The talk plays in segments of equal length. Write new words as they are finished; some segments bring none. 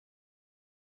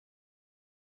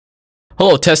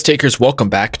Hello test takers, welcome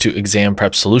back to Exam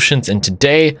Prep Solutions, and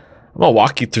today I'm going to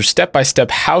walk you through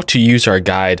step-by-step how to use our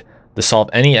guide to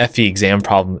solve any FE exam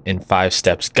problem in 5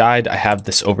 steps guide. I have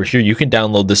this over here. You can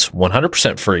download this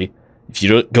 100% free. If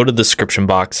you go to the description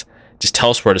box, just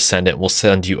tell us where to send it. We'll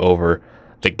send you over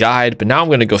the guide. But now I'm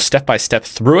going to go step-by-step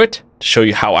through it to show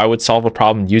you how I would solve a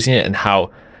problem using it and how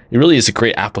it really is a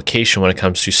great application when it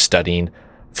comes to studying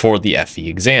for the FE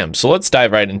exam. So let's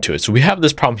dive right into it. So we have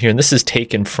this problem here, and this is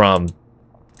taken from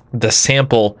the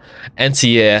sample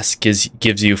NCEAS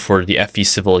gives you for the FE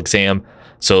civil exam.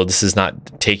 So this is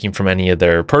not taking from any of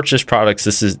their purchased products.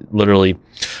 This is literally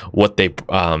what they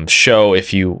show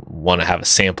if you want to have a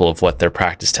sample of what their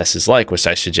practice test is like, which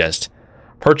I suggest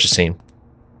purchasing.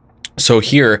 So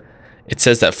here it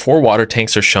says that 4 water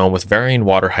tanks are shown with varying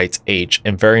water heights H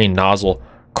and varying nozzle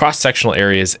cross-sectional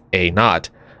areas A0.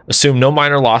 Assume no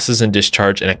minor losses in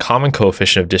discharge and a common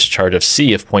coefficient of discharge of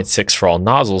C of 0.6 for all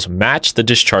nozzles match the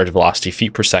discharge velocity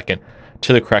feet per second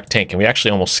to the correct tank. And we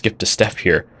actually almost skipped a step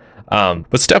here.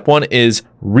 But step 1 is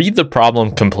read the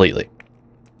problem completely.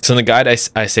 So in the guide,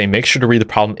 I say make sure to read the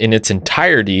problem in its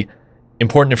entirety.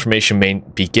 Important information may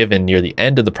be given near the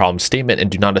end of the problem statement, and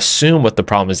do not assume what the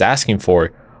problem is asking for,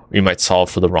 or you might solve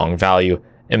for the wrong value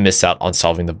and miss out on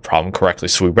solving the problem correctly.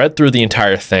 So we read through the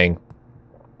entire thing.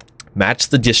 Match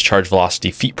the discharge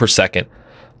velocity feet per second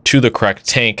to the correct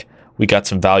tank. We got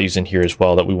some values in here as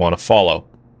well that we want to follow.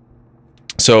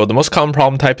 So the most common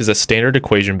problem type is a standard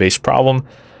equation based problem.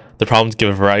 The problems give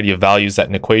a variety of values that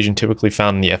an equation typically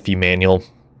found in the FE manual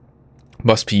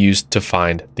must be used to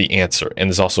find the answer. And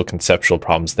there's also conceptual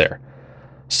problems there.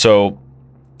 So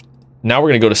now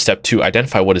we're going to go to step 2,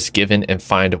 identify what is given and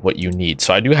find what you need.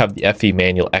 So I do have the FE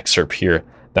manual excerpt here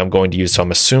that I'm going to use. So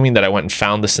I'm assuming that I went and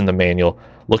found this in the manual,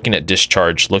 looking at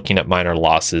discharge, looking at minor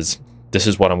losses. This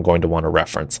is what I'm going to want to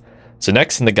reference. So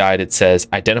next in the guide, it says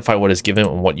identify what is given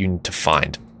and what you need to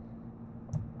find.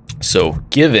 So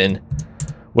given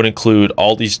would include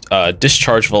all these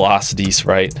discharge velocities,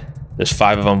 right? There's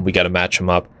 5 of them. We got to match them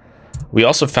up. We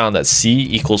also found that C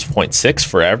equals 0.6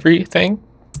 for everything.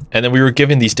 And then we were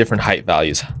given these different height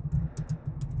values.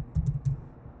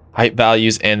 Height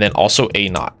values, and then also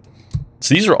A0.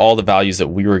 So these are all the values that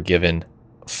we were given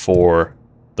for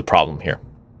the problem here.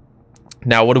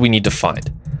 Now, what do we need to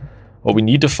find? What we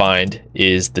need to find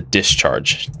is the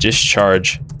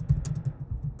discharge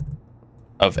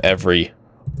of every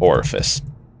orifice.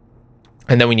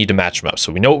 And then we need to match them up.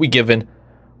 So we know what we given,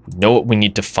 we know what we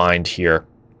need to find here.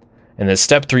 And then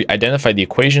step 3, identify the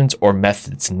equations or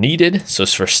methods needed. So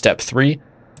it's for step 3.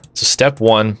 So step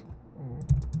 1,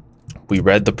 we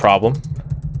read the problem.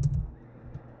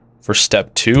 For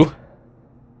step 2,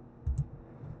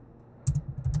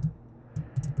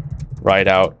 write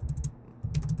out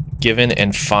given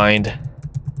and find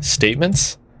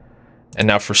statements. And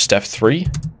now for step 3,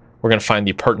 we're going to find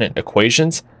the pertinent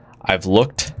equations. I've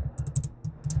looked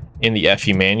in the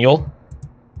FE manual.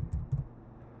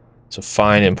 So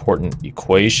find important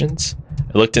equations.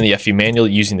 I looked in the FE manual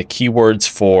using the keywords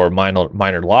for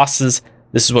minor losses.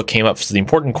 This is what came up. So the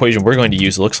important equation we're going to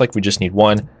use, it looks like we just need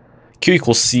one. Q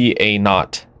equals C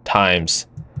A0 times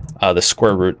the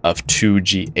square root of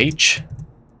 2GH.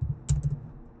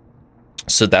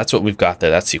 So that's what we've got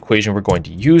there. That's the equation we're going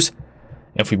to use.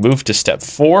 And if we move to step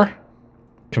 4,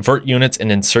 convert units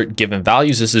and insert given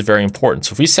values, this is very important.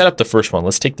 So if we set up the first one,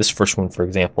 let's take this first one for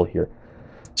example here.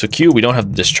 So Q, we don't have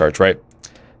the discharge, right?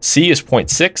 C is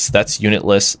 0.6, that's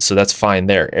unitless, so that's fine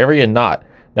there. Area not.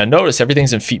 Now notice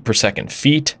everything's in feet per second.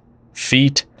 Feet,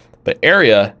 but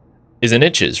area is in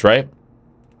inches, right?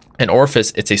 An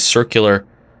orifice, it's a circular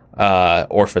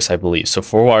orifice, I believe. So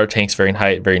 4 water tanks, varying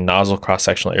height, varying nozzle,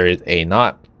 cross-sectional area is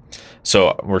A0.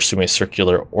 So we're assuming a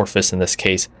circular orifice in this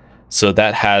case. So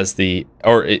that has the,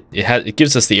 or it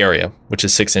gives us the area, which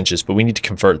is 6 inches, but we need to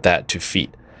convert that to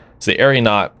feet. So the area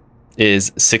not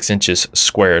is 6 inches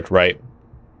squared, right?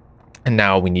 And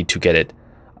now we need to get it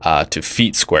to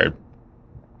feet squared.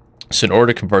 So in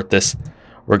order to convert this,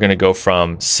 we're going to go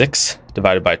from 6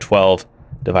 divided by 12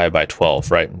 divided by 12,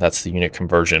 right? That's the unit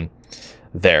conversion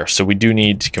there. So we do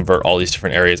need to convert all these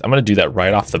different areas. I'm going to do that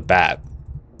right off the bat,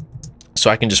 so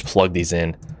I can just plug these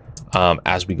in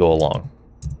as we go along.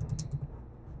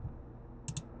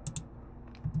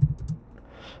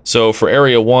 So for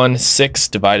area 1, 6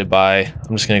 divided by,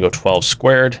 I'm just going to go 12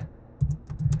 squared.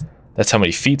 That's how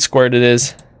many feet squared it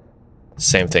is.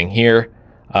 Same thing here.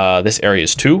 This area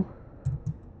is 2.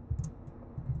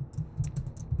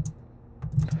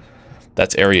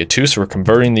 That's area 2, so we're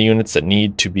converting the units that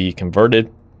need to be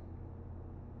converted.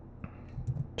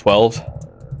 12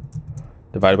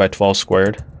 divided by 12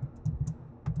 squared.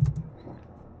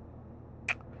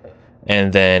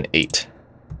 and then 8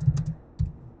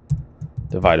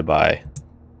 divided by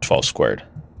 12 squared.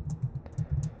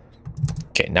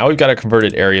 Okay, now we've got our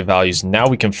converted area values. Now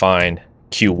we can find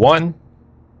Q1,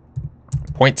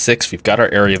 0.6. We've got our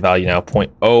area value now,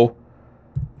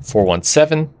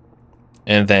 0.0417.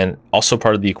 And then also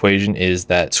part of the equation is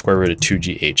that square root of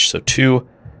 2gh, so 2.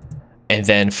 And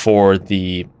then for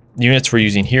the units we're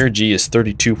using here, G is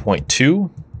 32.2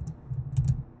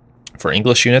 for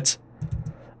English units.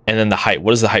 And then the height,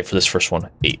 what is the height for this first one?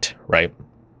 8, right?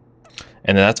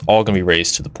 And then that's all going to be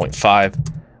raised to the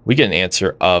 0.5. We get an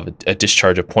answer of a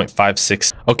discharge of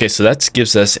 0.56. Okay, so that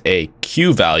gives us a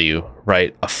Q value,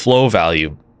 right? A flow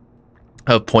value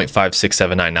of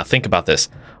 0.5679. Now think about this.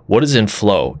 What is in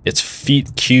flow? It's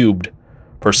feet cubed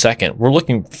per second. We're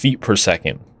looking feet per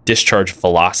second, discharge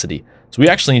velocity. So we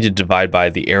actually need to divide by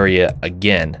the area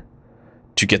again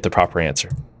to get the proper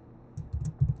answer.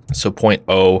 So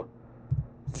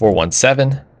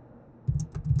 0.0417.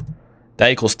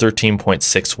 That equals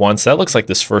 13.61. So that looks like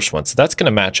this first one. So that's going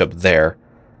to match up there.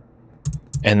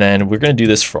 And then we're going to do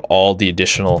this for all the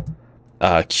additional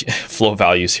flow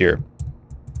values here.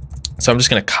 So I'm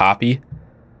just going to copy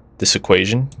this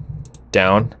equation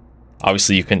down.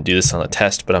 Obviously, you couldn't do this on the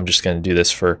test, but I'm just going to do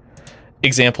this for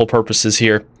example purposes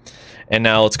here. And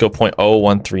now let's go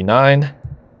 0.0139.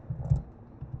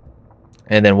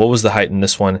 And then what was the height in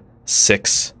this one?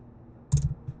 6.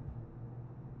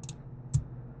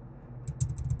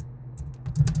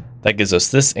 That gives us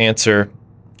this answer.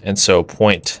 And so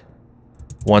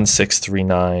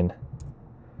 0.1639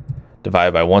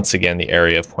 divided by, once again, the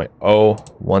area of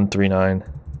 0.0139.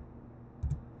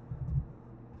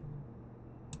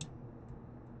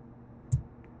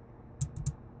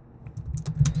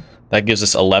 That gives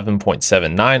us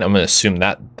 11.79. I'm going to assume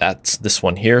that that's this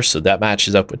one here. So that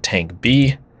matches up with tank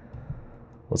B.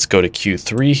 Let's go to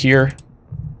Q3 here.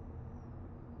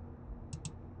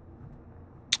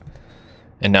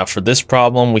 And now for this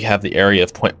problem, we have the area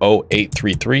of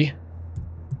 0.0833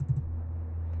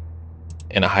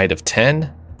 and a height of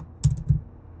 10.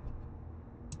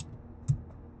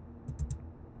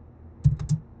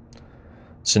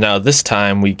 So now this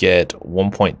time we get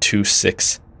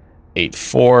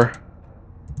 1.2684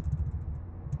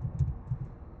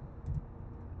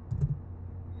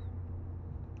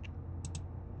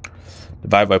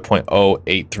 divided by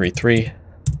 0.0833.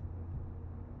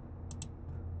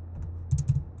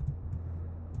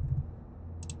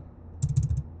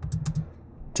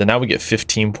 So now we get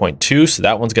 15.2. So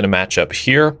that one's going to match up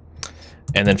here.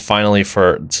 And then finally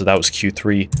so that was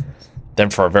Q3.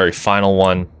 Then for our very final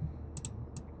one,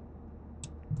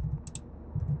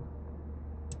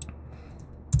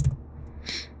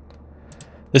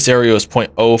 this area was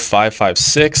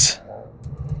 0.0556,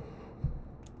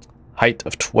 height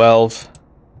of 12.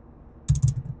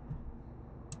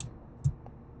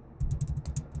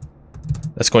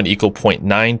 That's going to equal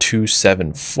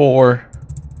 0.9274.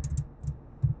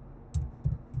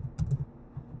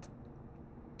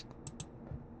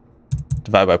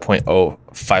 Divided by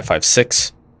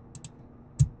 0.0556.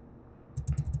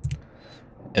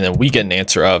 And then we get an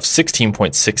answer of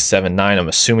 16.679. I'm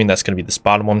assuming that's going to be this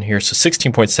bottom one here. So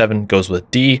 16.7 goes with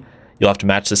D. You'll have to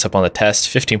match this up on the test.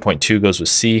 15.2 goes with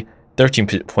C.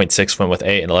 13.6 went with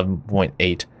A, and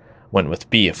 11.8 went with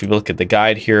B. If we look at the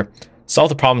guide here, solve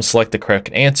the problem, select the correct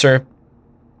answer.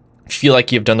 If you feel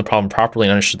like you've done the problem properly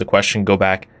and understood the question, go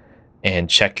back and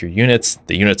check your units.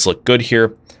 The units look good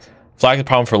here. Flag the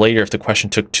problem for later if the question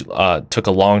took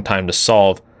a long time to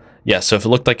solve. Yeah, so if it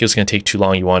looked like it was going to take too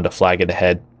long, you wanted to flag it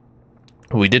ahead.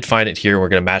 We did find it here. We're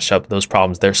going to match up those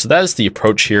problems there. So that is the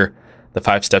approach here, the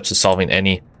 5 steps to solving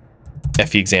any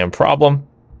FE exam problem.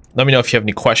 Let me know if you have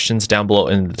any questions down below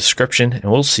in the description,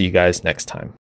 and we'll see you guys next time.